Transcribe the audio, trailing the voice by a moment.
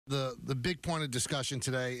The big point of discussion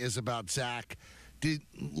today is about Zach.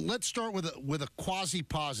 Let's start with a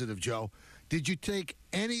quasi-positive, Joe. Did you take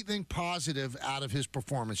anything positive out of his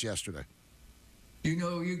performance yesterday? You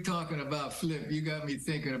know, you talking about Flip, you got me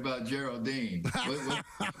thinking about Geraldine.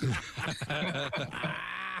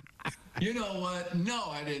 You know what? No,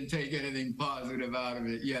 I didn't take anything positive out of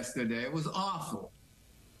it yesterday. It was awful.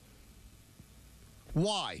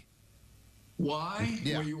 Why? Why?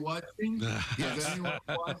 Yeah. Were you watching? Was anyone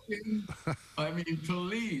watching? I mean,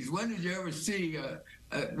 please. When did you ever see?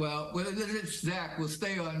 Well, it's Zach. We'll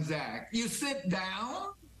stay on Zach. You sit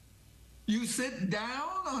down. You sit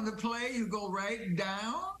down on the play. You go right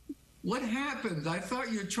down. What happens? I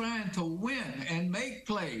thought you're trying to win and make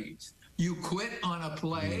plays. You quit on a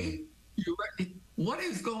play. What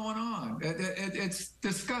is going on? It's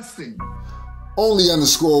disgusting.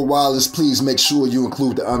 Only_Wireless, please make sure you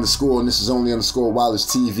include the underscore, and this is Only_Wireless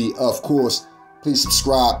TV, of course. Please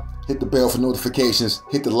subscribe, hit the bell for notifications,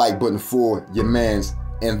 hit the like button for your mans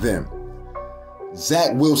and them.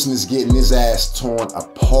 Zach Wilson is getting his ass torn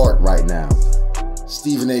apart right now.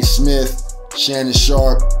 Stephen A. Smith, Shannon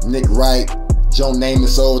Sharp, Nick Wright, Joe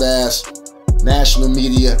Namath's old ass, national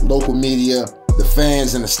media, local media, the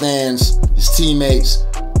fans in the stands, his teammates.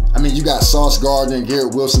 I mean, you got Sauce Gardner and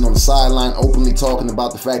Garrett Wilson on the sideline openly talking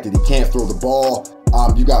about the fact that he can't throw the ball.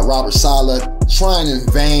 You got Robert Saleh trying in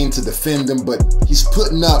vain to defend him, but he's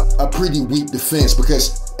putting up a pretty weak defense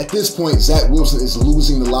because at this point, Zach Wilson is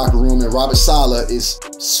losing the locker room and Robert Saleh is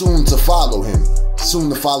soon to follow him, soon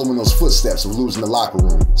to follow in those footsteps of losing the locker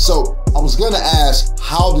room. So I was going to ask,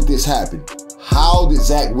 how did this happen? How did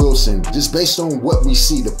Zach Wilson, just based on what we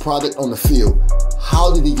see, the product on the field,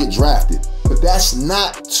 how did he get drafted? But that's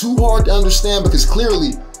not too hard to understand because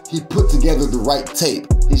clearly he put together the right tape.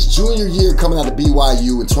 His junior year coming out of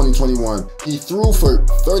BYU in 2021, he threw for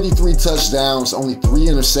 33 touchdowns, only 3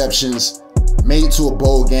 interceptions, made it to a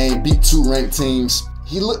bowl game, beat 2 ranked teams.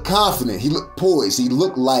 He looked confident, he looked poised, he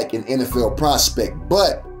looked like an NFL prospect.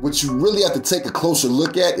 But what you really have to take a closer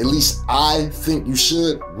look at least I think you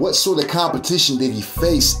should, what sort of competition did he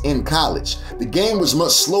face in college? The game was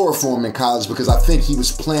much slower for him in college because I think he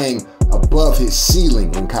was playing above his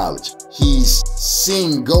ceiling in college. He's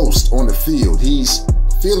seeing ghosts on the field. He's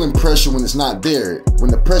feeling pressure when it's not there. When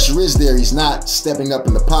the pressure is there, he's not stepping up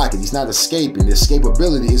in the pocket. He's not escaping. The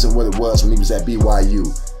escapability isn't what it was when he was at BYU.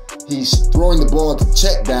 He's throwing the ball to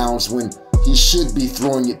check downs when he should be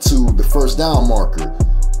throwing it to the first down marker.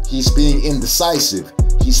 He's being indecisive.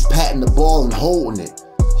 He's patting the ball and holding it.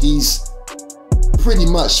 He's pretty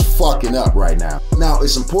much fucking up right now. Now,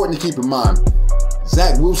 it's important to keep in mind,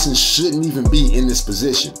 Zach Wilson shouldn't even be in this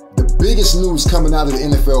position. The biggest news coming out of the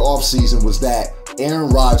NFL offseason was that Aaron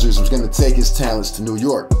Rodgers was going to take his talents to New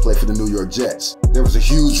York, play for the New York Jets. There was a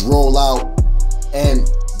huge rollout, and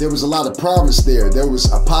there was a lot of promise there. There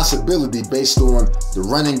was a possibility based on the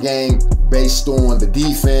running game, based on the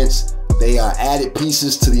defense. They added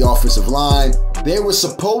pieces to the offensive line. They were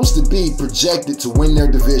supposed to be projected to win their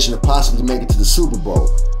division and possibly make it to the Super Bowl.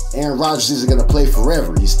 Aaron Rodgers isn't going to play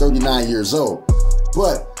forever. He's 39 years old.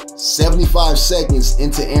 But 75 seconds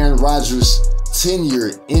into Aaron Rodgers'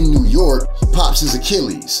 tenure in New York, he pops his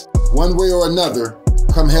Achilles. One way or another,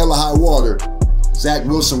 come hell or high water, Zach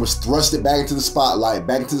Wilson was thrusted back into the spotlight,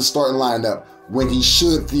 back into the starting lineup, when he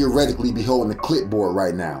should theoretically be holding the clipboard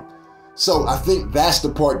right now. So I think that's the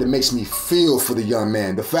part that makes me feel for the young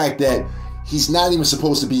man. The fact that he's not even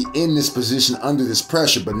supposed to be in this position under this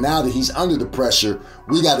pressure, but now that he's under the pressure,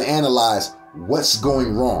 we got to analyze what's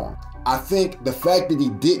going wrong. I think the fact that he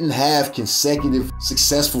didn't have consecutive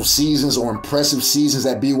successful seasons or impressive seasons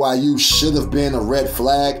at BYU should have been a red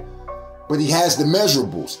flag, but he has the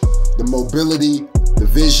measurables, the mobility, the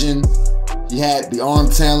vision. He had the arm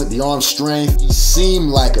talent, the arm strength. He seemed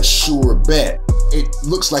like a sure bet. It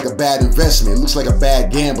looks like a bad investment. It looks like a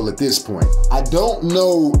bad gamble at this point. I don't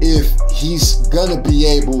know if he's gonna be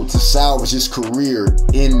able to salvage his career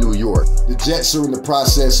in New York. The Jets are in the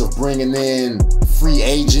process of bringing in free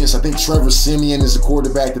agents. I think Trevor Siemian is the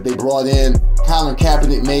quarterback that they brought in. Colin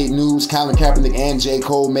Kaepernick made news. Colin Kaepernick and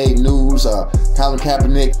𝐥𝐤 made news. Colin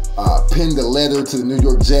Kaepernick penned a letter to the New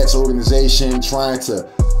York Jets organization trying to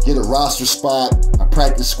get a roster spot, a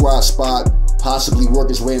practice squad spot, possibly work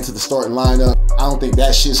his way into the starting lineup. I don't think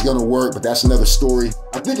that shit's gonna work, but that's another story.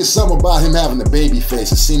 I think it's something about him having the baby face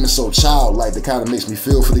and seeming so childlike that kind of makes me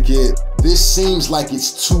feel for the kid. This seems like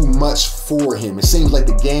it's too much for him. It seems like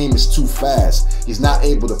the game is too fast. He's not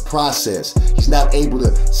able to process. He's not able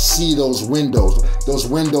to see those windows. Those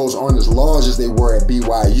windows aren't as large as they were at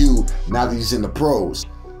BYU now that he's in the pros.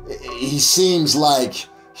 He seems like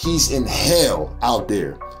he's in hell out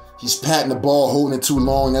there. He's patting the ball, holding it too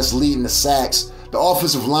long. That's leading to sacks. The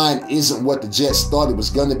offensive line isn't what the Jets thought it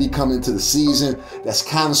was going to be coming into the season. That's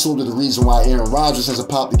kind of sort of the reason why Aaron Rodgers has a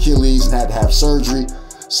popped Achilles and had to have surgery.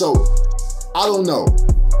 So, I don't know.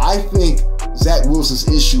 I think Zach Wilson's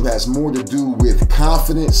issue has more to do with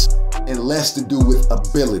confidence and less to do with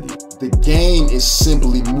ability. The game is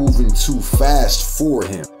simply moving too fast for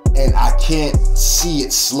him, and I can't see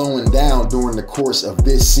it slowing down during the course of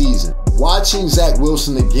this season. Watching Zach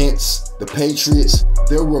Wilson against the Patriots,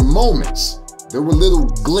 there were moments, there were little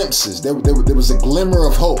glimpses, there was a glimmer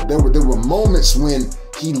of hope. There were moments when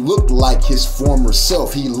he looked like his former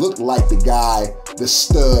self. He looked like the guy, the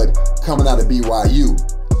stud coming out of BYU.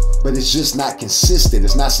 But it's just not consistent.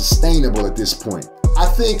 It's not sustainable at this point. I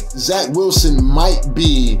think Zach Wilson might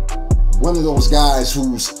be one of those guys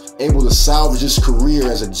who's able to salvage his career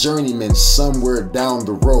as a journeyman somewhere down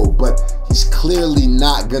the road, but he's clearly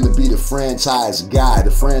not going to be the franchise guy,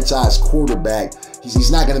 the franchise quarterback.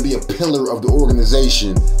 He's not going to be a pillar of the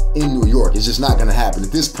organization in New York. It's just not going to happen.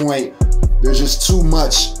 At this point, there's just too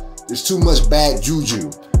much bad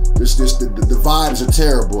juju. The vibes are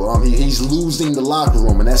terrible. He's losing the locker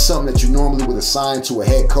room, and that's something that you normally would assign to a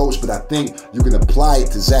head coach, but I think you can apply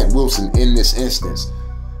it to Zach Wilson in this instance.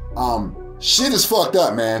 Shit is fucked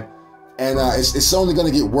up, man, and it's only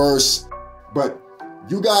gonna get worse. But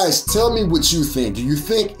you guys, tell me what you think. Do you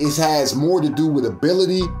think it has more to do with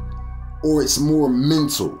ability, or it's more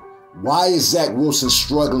mental? Why is Zach Wilson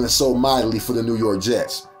struggling so mightily for the New York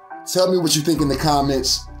Jets? Tell me what you think in the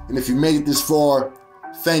comments, and if you made it this far,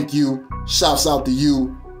 thank you. Shouts out to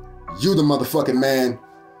you. You the motherfucking man.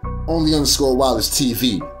 _Wireless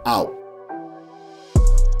TV out.